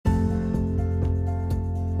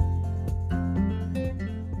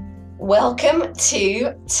Welcome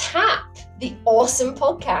to TAP, the awesome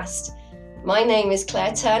podcast. My name is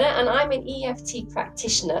Claire Turner and I'm an EFT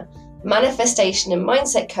practitioner, manifestation and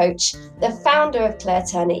mindset coach, the founder of Claire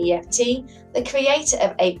Turner EFT, the creator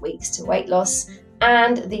of 8 Weeks to Weight Loss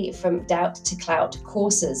and the From Doubt to Clout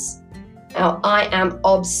courses. Now, I am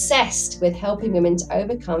obsessed with helping women to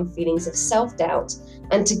overcome feelings of self-doubt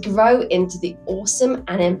and to grow into the awesome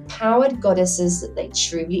and empowered goddesses that they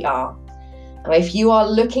truly are. Now, if you are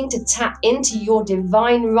looking to tap into your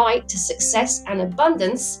divine right to success and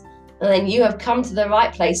abundance, then you have come to the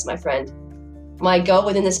right place, my friend. My goal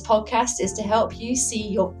within this podcast is to help you see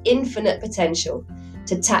your infinite potential,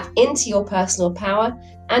 to tap into your personal power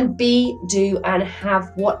and be, do, and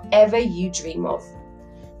have whatever you dream of.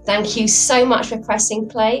 Thank you so much for pressing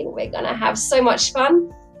play. We're going to have so much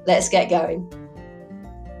fun. Let's get going.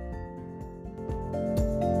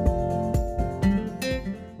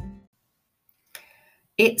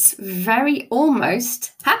 It's very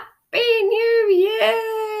almost Happy New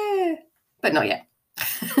Year, but not yet.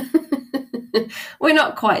 We're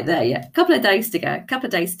not quite there yet. A couple of days to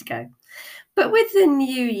go. But with the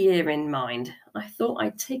new year in mind, I thought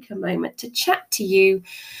I'd take a moment to chat to you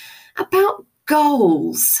about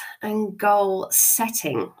goals and goal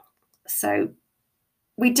setting. So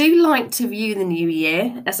we do like to view the new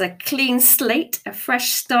year as a clean slate, a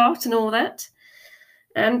fresh start and all that.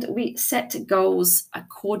 And we set goals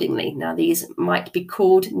accordingly. Now, these might be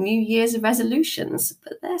called New Year's resolutions,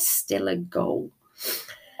 but they're still a goal.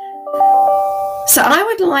 So I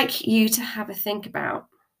would like you to have a think about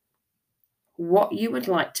what you would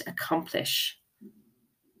like to accomplish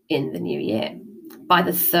in the new year by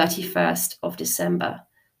the 31st of December,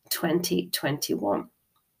 2021.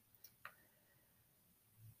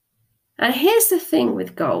 And here's the thing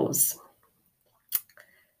with goals.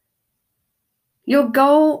 Your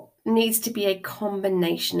goal needs to be a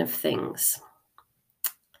combination of things.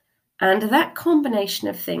 And that combination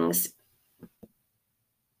of things,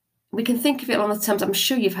 we can think of it on the terms, I'm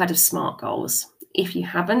sure you've heard of SMART goals. If you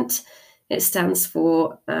haven't, it stands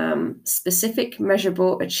for specific,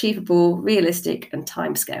 measurable, achievable, realistic, and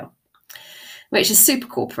timescale, which is super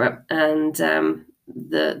corporate. And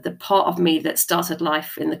the part of me that started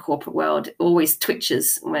life in the corporate world always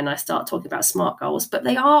twitches when I start talking about SMART goals, but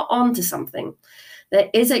they are onto something. There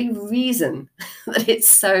is a reason that it's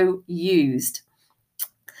so used.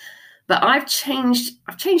 But I've changed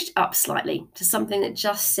up slightly to something that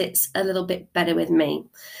just sits a little bit better with me.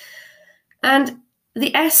 And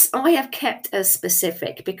the S I have kept as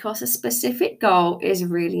specific because a specific goal is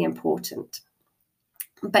really important.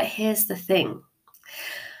 But here's the thing.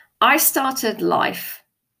 I started life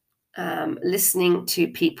listening to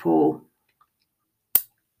people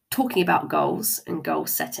talking about goals and goal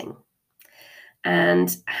setting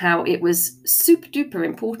and how it was super duper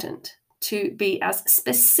important to be as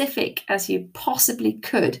specific as you possibly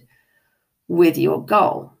could with your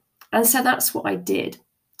goal. And so that's what I did.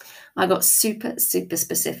 I got super, super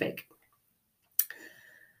specific.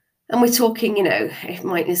 And we're talking,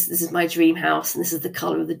 this is my dream house and this is the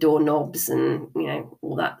color of the doorknobs and,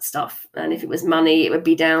 all that stuff. And if it was money, it would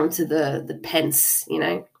be down to the pence,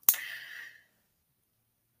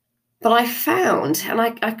 But I found, and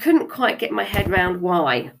I couldn't quite get my head around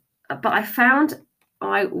why, but I found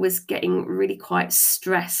I was getting really quite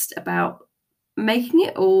stressed about making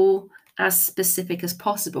it all as specific as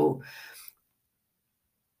possible.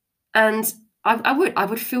 And I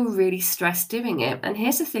would feel really stressed doing it. And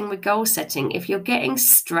here's the thing with goal setting. If you're getting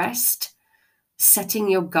stressed setting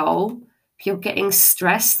your goal, if you're getting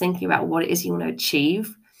stressed thinking about what it is you want to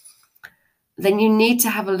achieve, then you need to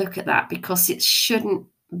have a look at that because it shouldn't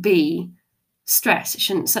be stress. It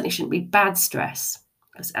certainly shouldn't be bad stress.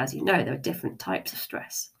 Because as you know, there are different types of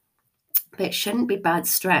stress. But it shouldn't be bad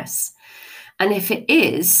stress. And if it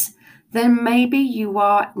is, then maybe you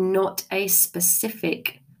are not a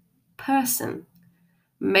specific person.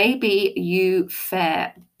 Maybe you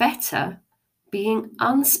fare better being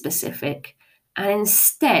unspecific and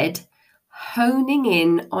instead honing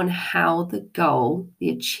in on how the goal, the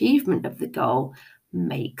achievement of the goal,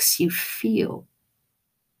 makes you feel.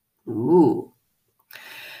 Ooh.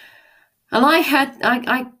 And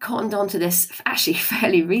I cottoned onto this actually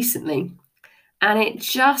fairly recently, and it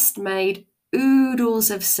just made oodles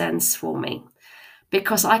of sense for me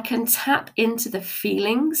because I can tap into the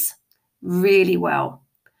feelings really well.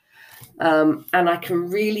 And I can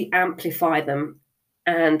really amplify them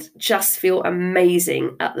and just feel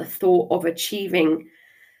amazing at the thought of achieving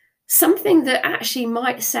something that actually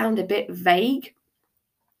might sound a bit vague,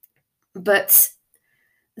 but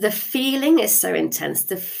the feeling is so intense,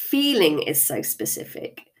 the feeling is so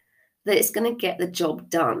specific that it's going to get the job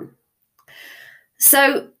done.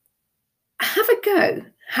 So have a go.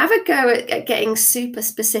 Have a go at getting super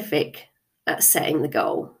specific at setting the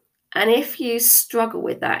goal. And if you struggle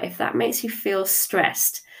with that, if that makes you feel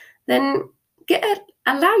stressed, then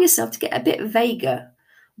allow yourself to get a bit vaguer,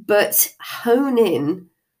 but hone in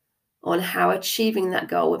on how achieving that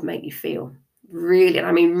goal would make you feel. Really, and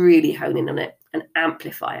I mean really hone in on it and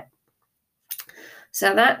amplify it.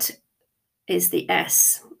 So that is the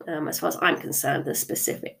S, as far as I'm concerned, the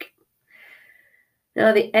specific.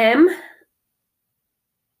 Now the M,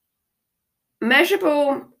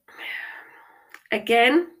 measurable.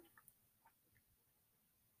 Again,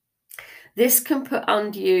 this can put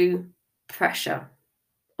undue pressure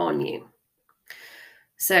on you.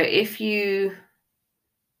 So if you,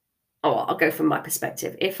 I'll go from my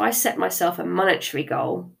perspective. If I set myself a monetary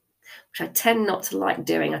goal, which I tend not to like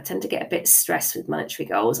doing, I tend to get a bit stressed with monetary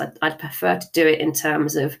goals. I'd prefer to do it in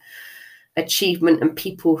terms of achievement and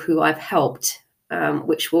people who I've helped,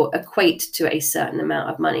 which will equate to a certain amount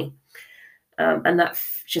of money. And that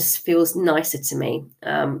just feels nicer to me.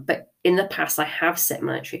 But in the past, I have set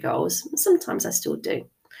monetary goals. Sometimes I still do.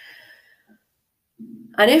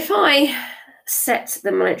 And if I set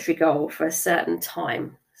the monetary goal for a certain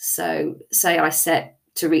time, so say I set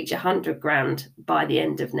to reach 100 grand by the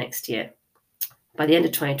end of next year, by the end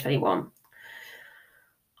of 2021,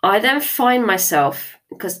 I then find myself,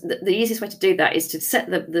 because the easiest way to do that is to set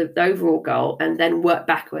the overall goal and then work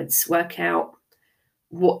backwards, work out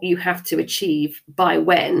what you have to achieve by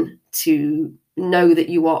when to know that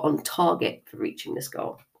you are on target for reaching this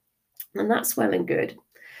goal. And that's well and good.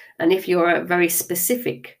 And if you're a very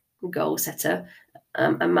specific goal setter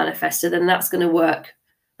and manifester, then that's going to work.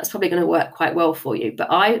 That's probably going to work quite well for you.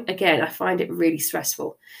 But I find it really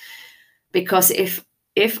stressful, because if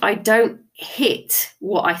I don't hit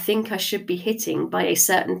what I think I should be hitting by a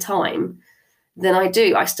certain time, then I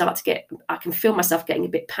can feel myself getting a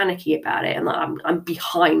bit panicky about it, and I'm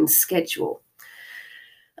behind schedule,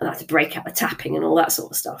 and I have to break out the tapping and all that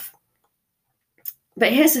sort of stuff.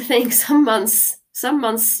 But here's the thing: some months,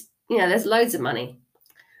 there's loads of money.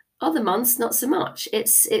 Other months, not so much.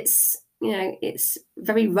 It's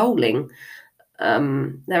very rolling.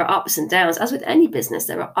 There are ups and downs, as with any business.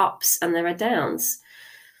 There are ups and there are downs.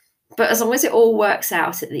 But as long as it all works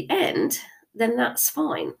out at the end, then that's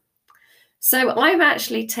fine. So I've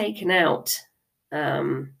actually taken out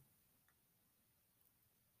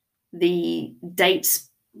the dates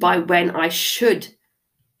by when I should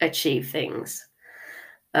achieve things.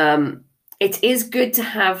 It is good to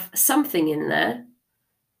have something in there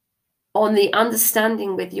on the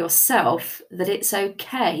understanding with yourself that it's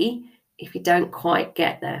okay if you don't quite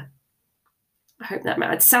get there. I hope that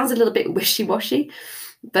matters. It sounds a little bit wishy-washy,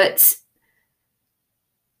 but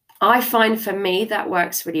I find for me that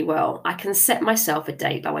works really well. I can set myself a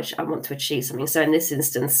date by which I want to achieve something. So in this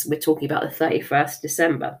instance, we're talking about the 31st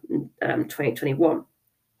December, 2021.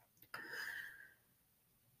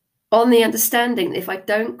 On the understanding that if I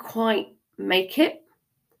don't quite make it,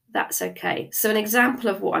 that's okay. So an example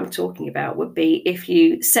of what I'm talking about would be if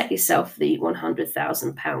you set yourself the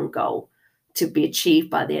 £100,000 goal to be achieved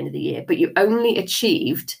by the end of the year, but you only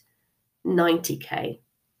achieved 90K.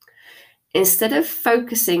 Instead of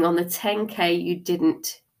focusing on the 10K you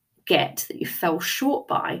didn't get, that you fell short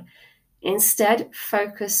by, instead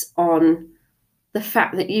focus on the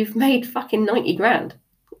fact that you've made fucking 90 grand.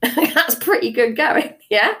 That's pretty good going,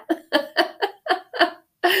 yeah?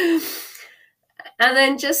 And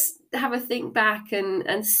then just have a think back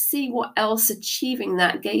and see what else achieving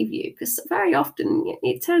that gave you. Because very often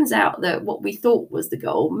it turns out that what we thought was the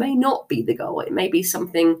goal may not be the goal. It may be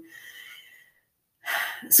something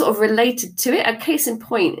sort of related to it. A case in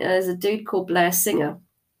point, there's a dude called Blair Singer.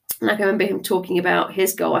 And I can remember him talking about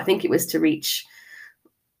his goal. I think it was to reach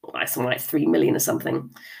something like 3 million or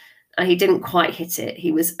something. And he didn't quite hit it.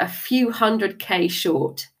 He was a few 100K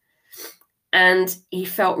short. And he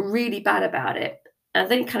felt really bad about it. And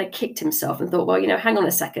then he kind of kicked himself and thought, well, hang on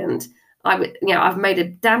a second. I've made a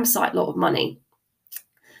damn sight lot of money.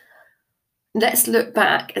 Let's look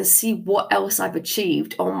back and see what else I've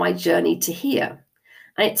achieved on my journey to here.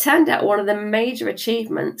 And it turned out one of the major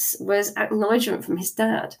achievements was acknowledgement from his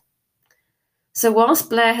dad. So whilst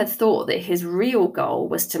Blair had thought that his real goal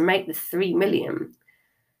was to make the 3 million,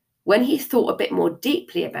 when he thought a bit more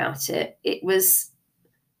deeply about it, it was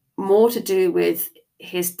more to do with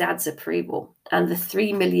his dad's approval, and the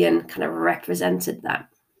 3 million kind of represented that,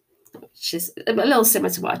 which is a little similar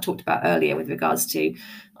to what I talked about earlier with regards to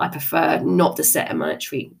I prefer not to set a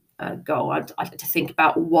monetary goal. I'd like to think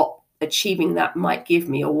about what achieving that might give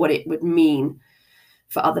me, or what it would mean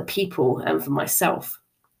for other people and for myself.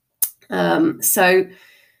 So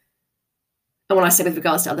And when I say with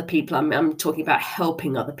regards to other people, I'm talking about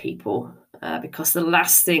helping other people, because the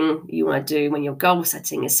last thing you want to do when you're goal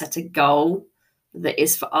setting is set a goal that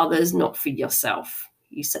is for others, not for yourself.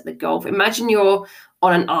 You set the goal. Imagine you're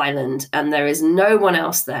on an island and there is no one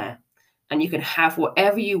else there, and you can have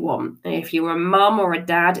whatever you want. And if you're a mum or a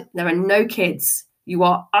dad, there are no kids. You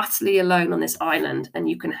are utterly alone on this island, and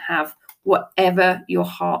you can have whatever your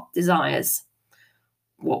heart desires.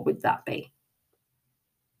 What would that be?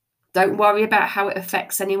 Don't worry about how it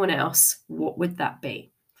affects anyone else. What would that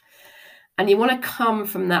be? And you want to come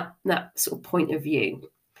from that sort of point of view.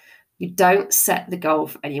 You don't set the goal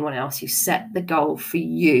for anyone else. You set the goal for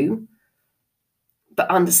you, but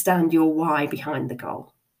understand your why behind the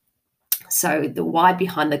goal. So the why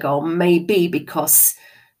behind the goal may be because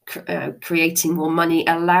creating more money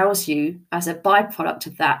allows you, as a byproduct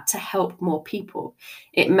of that, to help more people.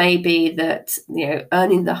 It may be that,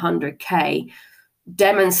 earning the 100K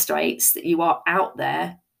demonstrates that you are out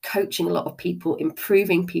there coaching a lot of people,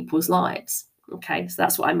 improving people's lives. Okay, so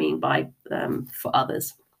that's what I mean by for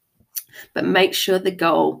others. But make sure the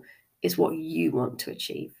goal is what you want to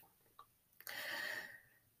achieve.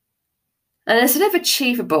 And instead of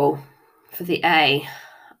achievable for the A,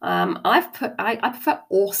 I prefer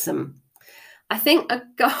awesome. I think a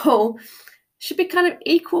goal should be kind of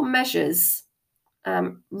equal measures,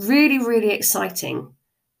 really, really exciting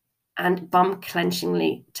and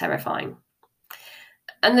bum-clenchingly terrifying.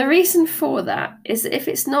 And the reason for that is that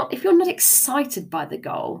if you're not excited by the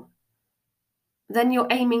goal, then you're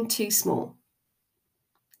aiming too small.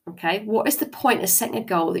 Okay, what is the point of setting a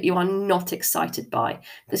goal that you are not excited by?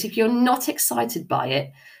 Because if you're not excited by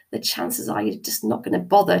it, the chances are you're just not going to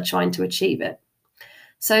bother trying to achieve it.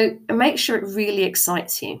 So make sure it really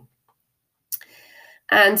excites you.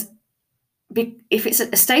 And if it's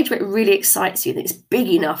at a stage where it really excites you, that it's big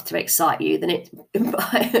enough to excite you, then it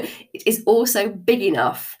is also big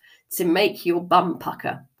enough to make your bum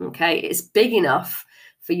pucker. Okay, it's big enough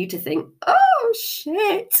for you to think, oh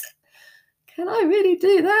shit, can I really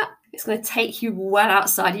do that? It's going to take you well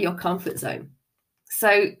outside of your comfort zone.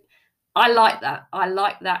 So I like that. I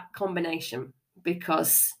like that combination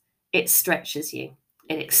because it stretches you.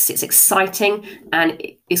 It's exciting, and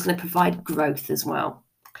it's going to provide growth as well.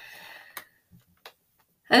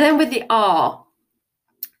 And then with the R,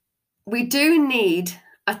 we do need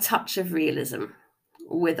a touch of realism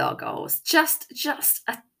with our goals, just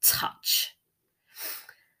a touch.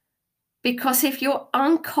 Because if your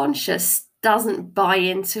unconscious doesn't buy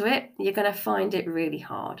into it, you're going to find it really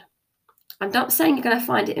hard. I'm not saying you're going to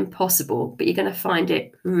find it impossible, but you're going to find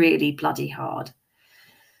it really bloody hard.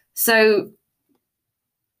 So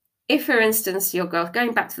if, for instance, you're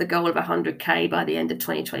going back to the goal of 100K by the end of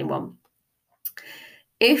 2021,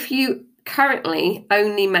 if you currently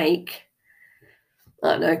only make, I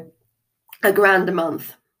don't know, $1,000 a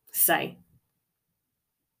month, say,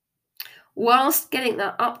 whilst getting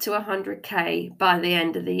that up to 100K by the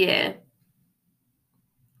end of the year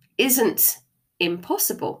isn't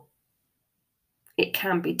impossible. It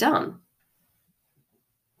can be done,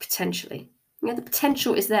 potentially. The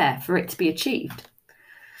potential is there for it to be achieved.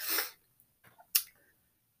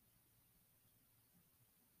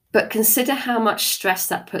 But consider how much stress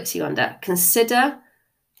that puts you under. Consider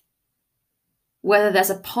whether there's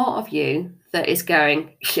a part of you that is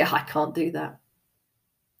going, yeah, I can't do that.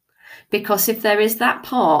 Because if there is that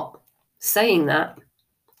part saying that,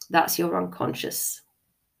 that's your unconscious.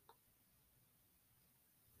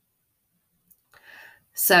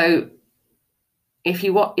 So if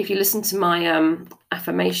you listen to my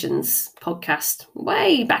affirmations podcast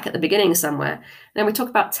way back at the beginning somewhere, then we talk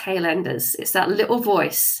about tail enders. It's that little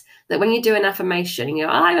voice that when you do an affirmation, you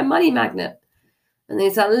go, I'm a money magnet. And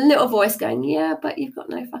there's that little voice going, yeah, but you've got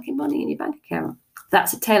no fucking money in your bank account.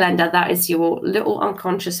 That's a tail ender. That is your little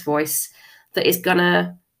unconscious voice that is going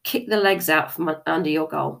to kick the legs out from under your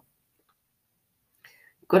goal.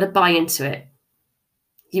 You've got to buy into it.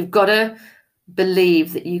 You've got to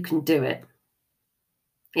believe that you can do it.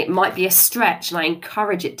 It might be a stretch, and I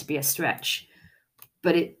encourage it to be a stretch,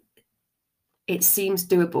 but it seems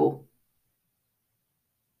doable.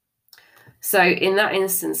 So in that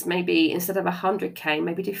instance, maybe instead of 100K,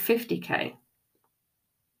 maybe do 50K.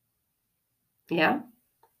 Yeah.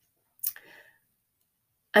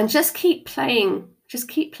 And just keep playing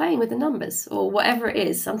with the numbers or whatever it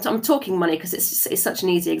is. I'm talking money because it's such an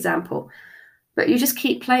easy example, but you just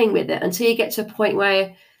keep playing with it until you get to a point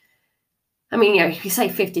where, I mean, if you say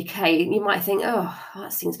 50K, you might think, oh,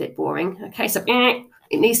 that seems a bit boring. Okay, so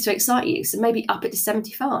it needs to excite you. So maybe up it to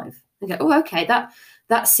 75 and go, oh, okay,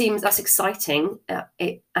 that's exciting.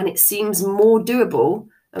 And it seems more doable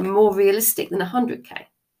and more realistic than 100K.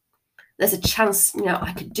 there's a chance,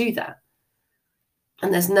 I could do that.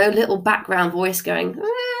 And there's no little background voice going,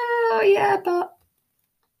 oh yeah, but.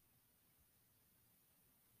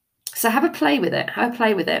 So have a play with it.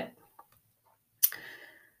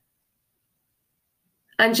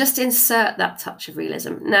 And just insert that touch of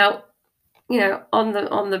realism. Now, on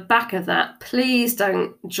the back of that, please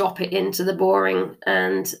don't drop it into the boring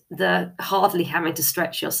and the hardly having to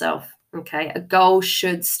stretch yourself. Okay, a goal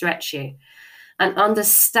should stretch you, and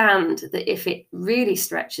understand that if it really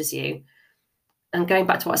stretches you, and going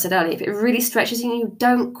back to what I said earlier, if it really stretches you and you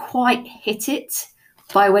don't quite hit it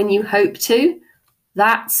by when you hope to,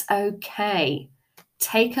 that's okay.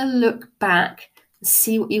 Take a look back and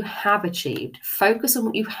see what you have achieved. Focus on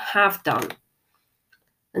what you have done.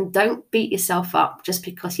 And don't beat yourself up just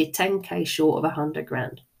because you're 10K short of 100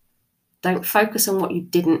 grand. Don't focus on what you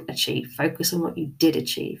didn't achieve. Focus on what you did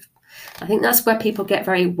achieve. I think that's where people get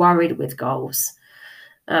very worried with goals,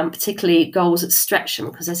 particularly goals that stretch them,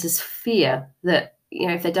 because there's this fear that,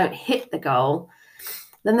 if they don't hit the goal,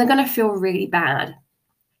 then they're going to feel really bad.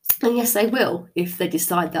 And yes, they will if they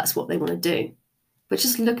decide that's what they want to do. But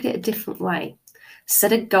just look at it a different way.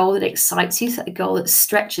 Set a goal that excites you, set a goal that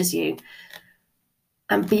stretches you,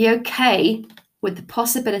 and be okay with the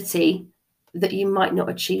possibility that you might not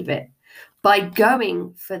achieve it. By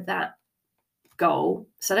going for that goal,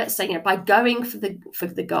 so let's say, by going for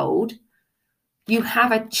the gold, you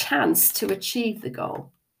have a chance to achieve the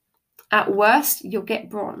goal. At worst, you'll get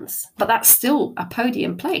bronze, but that's still a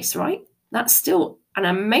podium place, right? That's still an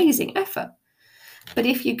amazing effort. But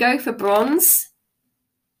if you go for bronze,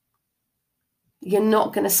 you're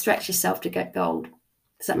not going to stretch yourself to get gold.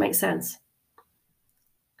 Does that make sense?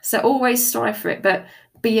 So always strive for it, but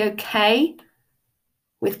be okay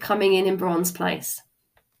with coming in bronze place.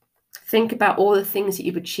 Think about all the things that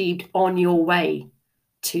you've achieved on your way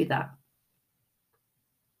to that.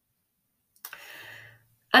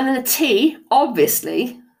 And then the T,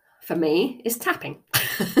 obviously, for me, is tapping.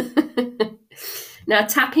 Now,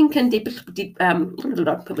 tapping can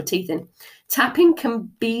put my teeth in. Tapping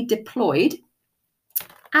can be deployed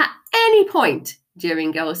at any point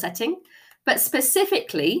during goal setting, but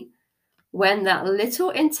specifically when that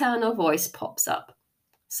little internal voice pops up.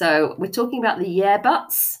 So we're talking about the yeah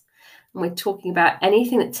buts, and we're talking about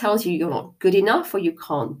anything that tells you you're not good enough or you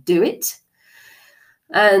can't do it.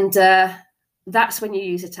 And that's when you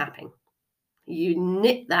use a tapping. You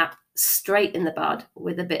nip that straight in the bud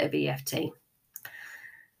with a bit of EFT.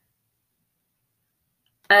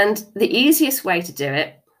 And the easiest way to do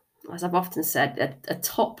it, as I've often said, a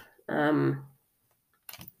top, what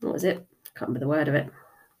was it? I can't remember the word of it.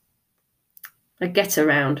 A get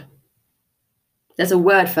around. There's a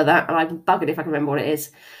word for that, and I'm buggered if I can remember what it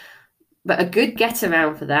is. But a good get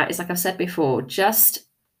around for that is, like I've said before, just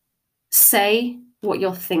say what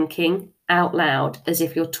you're thinking out loud as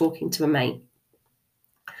if you're talking to a mate.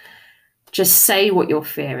 Just say what you're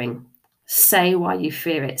fearing. Say why you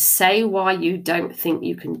fear it. Say why you don't think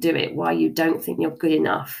you can do it, why you don't think you're good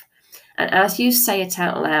enough. And as you say it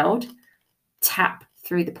out loud, tap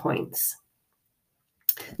through the points.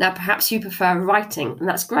 Now, perhaps you prefer writing, and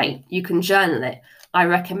that's great. You can journal it. I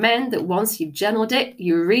recommend that once you've journaled it,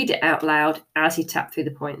 you read it out loud as you tap through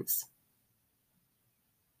the points,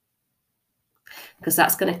 because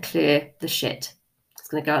that's going to clear the shit. It's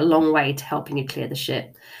going to go a long way to helping you clear the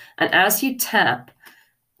shit. And as you tap,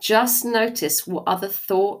 just notice what other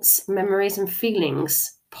thoughts, memories, and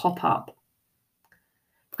feelings pop up.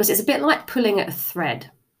 Because it's a bit like pulling at a thread.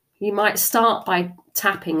 You might start by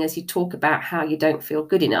tapping as you talk about how you don't feel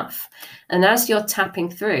good enough. And as you're tapping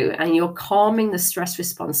through and you're calming the stress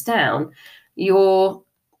response down, your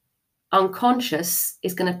unconscious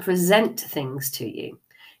is going to present things to you.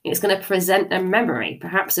 It's going to present a memory,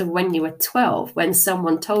 perhaps of when you were 12, when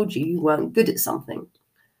someone told you you weren't good at something.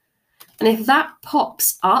 And if that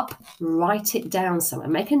pops up, write it down somewhere,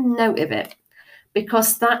 make a note of it,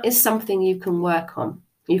 because that is something you can work on.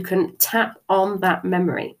 You can tap on that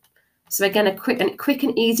memory. So again, a quick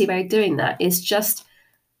and easy way of doing that is just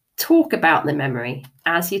talk about the memory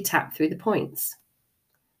as you tap through the points.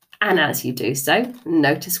 And as you do so,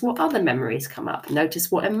 notice what other memories come up.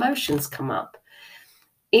 Notice what emotions come up.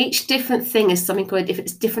 Each different thing is something called a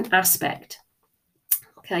different aspect.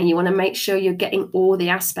 Okay, you want to make sure you're getting all the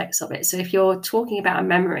aspects of it. So if you're talking about a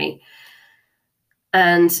memory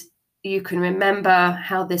and you can remember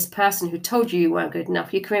how this person who told you weren't good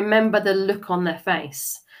enough, you can remember the look on their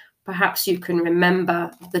face. Perhaps you can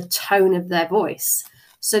remember the tone of their voice.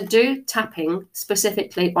 So do tapping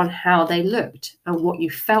specifically on how they looked and what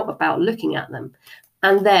you felt about looking at them.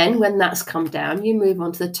 And then when that's come down, you move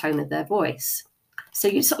on to the tone of their voice. So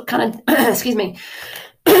you sort of kind of, excuse me,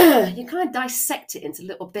 you kind of dissect it into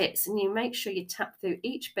little bits, and you make sure you tap through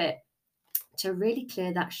each bit to really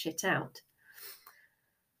clear that shit out.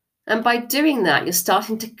 And by doing that, you're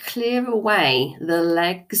starting to clear away the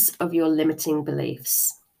legs of your limiting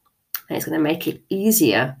beliefs. And it's going to make it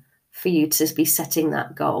easier for you to be setting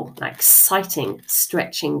that goal, that exciting,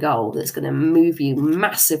 stretching goal that's going to move you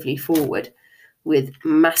massively forward with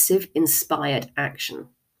massive inspired action.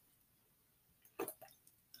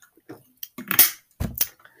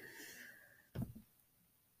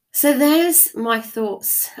 So there's my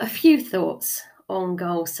thoughts, a few thoughts on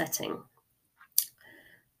goal setting.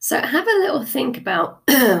 So have a little think about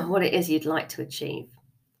what it is you'd like to achieve.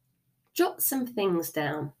 Jot some things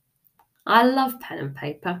down. I love pen and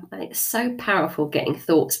paper, and it's so powerful getting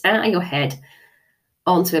thoughts out of your head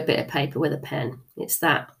onto a bit of paper with a pen. It's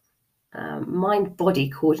that mind-body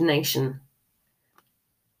coordination.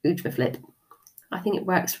 Ujma flip. I think it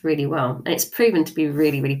works really well, and it's proven to be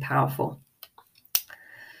really, really powerful.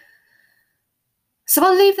 So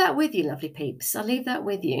I'll leave that with you, lovely peeps. I'll leave that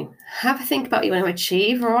with you. Have a think about what you want to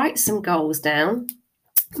achieve. Write some goals down.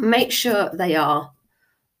 Make sure they are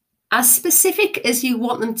as specific as you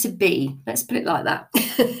want them to be. Let's put it like that.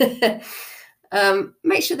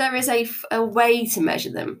 Make sure there is a way to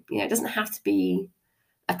measure them. You know, it doesn't have to be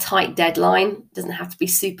a tight deadline. It doesn't have to be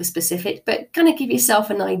super specific, but kind of give yourself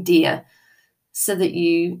an idea so that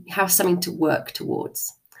you have something to work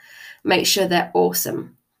towards. Make sure they're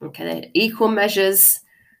awesome. Okay, they're equal measures,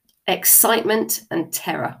 excitement and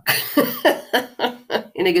terror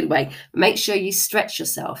in a good way. Make sure you stretch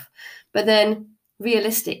yourself, but then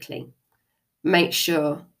realistically, make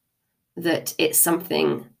sure that it's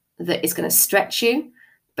something that is going to stretch you,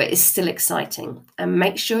 but is still exciting. And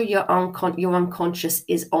make sure your unconscious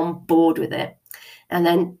is on board with it. And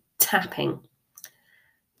then tapping.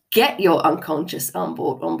 Get your unconscious on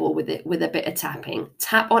board with it, with a bit of tapping.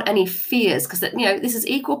 Tap on any fears, because this is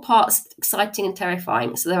equal parts exciting and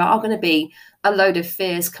terrifying. So there are going to be a load of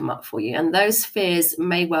fears come up for you, and those fears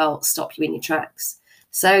may well stop you in your tracks.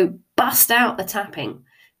 So bust out the tapping.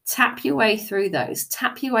 Tap your way through those.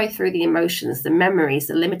 Tap your way through the emotions, the memories,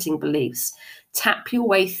 the limiting beliefs. Tap your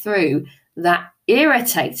way through that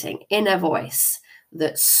irritating inner voice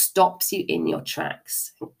that stops you in your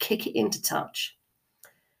tracks, and kick it into touch.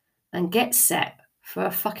 And get set for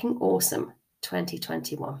a fucking awesome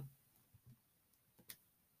 2021.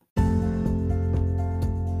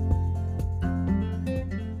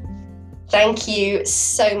 Thank you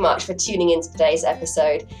so much for tuning into today's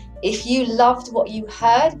episode. If you loved what you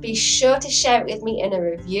heard, be sure to share it with me in a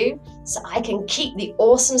review so I can keep the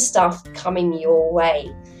awesome stuff coming your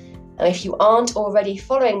way. And if you aren't already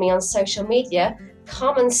following me on social media,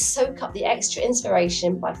 come and soak up the extra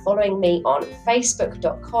inspiration by following me on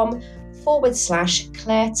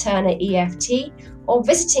facebook.com/Claire Turner EFT or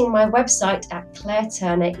visiting my website at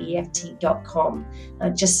claireturnereft.com.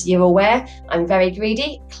 Just so you're aware, I'm very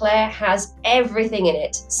greedy. Claire has everything in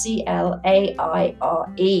it, CLAIRE.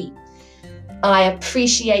 I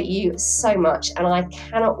appreciate you so much, and I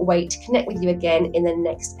cannot wait to connect with you again in the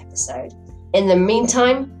next episode. In the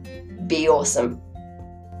meantime, be awesome.